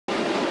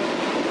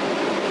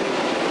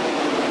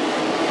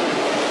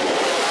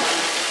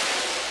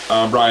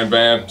I'm Brian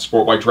Van,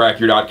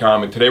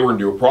 sportbiketrackgear.com, and today we're going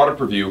to do a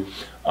product review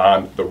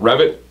on the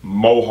Rev'It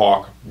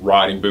Mohawk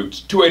riding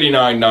boots.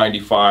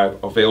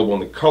 $289.95, available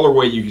in the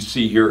colorway you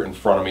see here in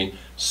front of me.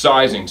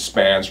 Sizing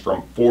spans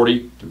from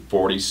 40 to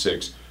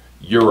 46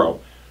 euro.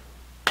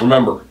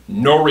 Remember,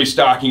 no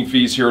restocking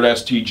fees here at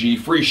STG.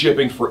 Free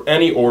shipping for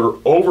any order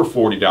over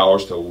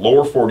 $40 to the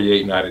lower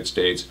 48 United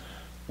States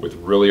with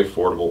really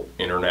affordable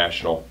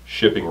international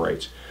shipping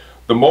rates.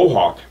 The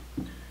Mohawk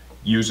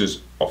uses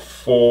a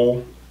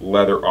full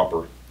leather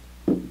upper.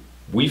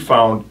 We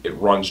found it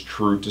runs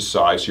true to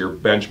size here,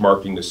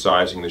 benchmarking the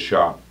sizing in the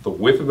shop. The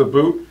width of the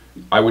boot,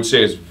 I would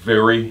say, is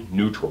very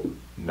neutral.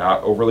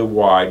 Not overly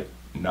wide,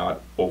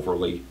 not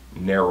overly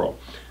narrow.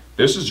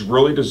 This is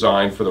really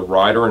designed for the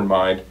rider in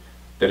mind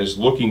that is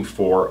looking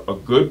for a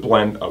good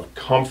blend of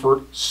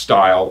comfort,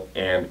 style,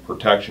 and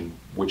protection,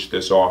 which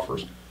this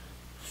offers.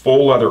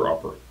 Full leather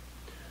upper,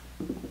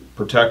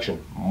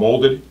 protection,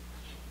 molded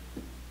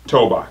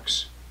toe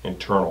box,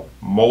 internal,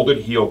 molded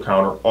heel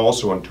counter,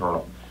 also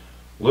internal.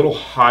 A little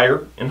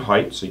higher in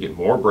height so you get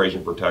more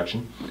abrasion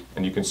protection,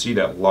 and you can see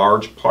that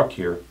large puck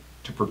here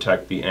to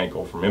protect the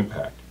ankle from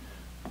impact.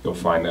 You'll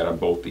find that on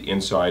both the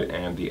inside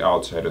and the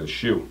outside of the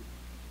shoe.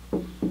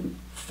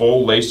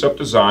 Full lace-up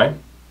design,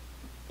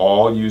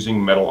 all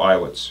using metal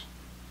eyelets.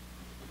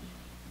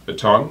 The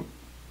tongue,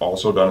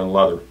 also done in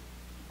leather.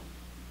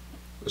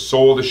 The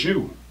sole of the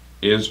shoe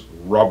is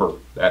rubber.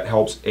 That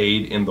helps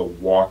aid in the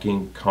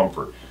walking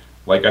comfort.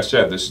 Like I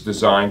said, this is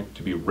designed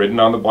to be ridden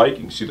on the bike.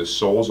 You can see the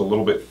sole is a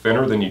little bit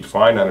thinner than you'd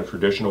find on a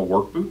traditional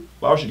work boot.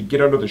 Allows you to get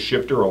under the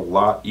shifter a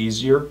lot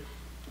easier.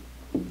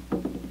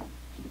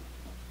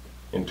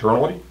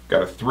 Internally,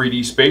 got a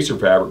 3D spacer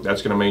fabric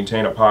that's going to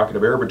maintain a pocket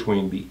of air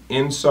between the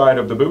inside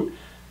of the boot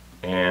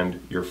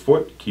and your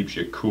foot. Keeps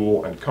you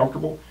cool and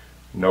comfortable.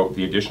 Note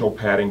the additional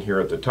padding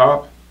here at the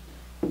top.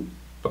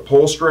 The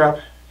pull strap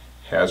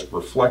has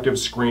reflective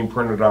screen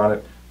printed on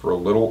it for a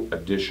little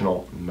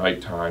additional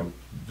nighttime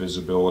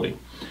visibility.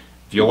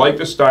 If you like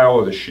the style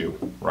of the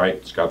shoe, right,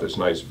 it's got this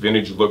nice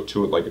vintage look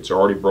to it, like it's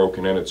already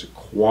broken in. It's a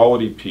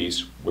quality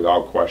piece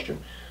without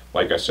question.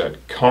 Like I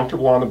said,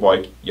 comfortable on the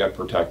bike, yet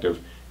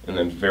protective, and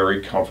then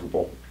very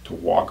comfortable to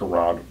walk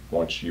around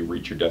once you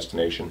reach your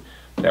destination.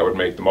 That would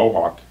make the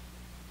Mohawk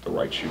the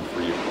right shoe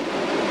for you.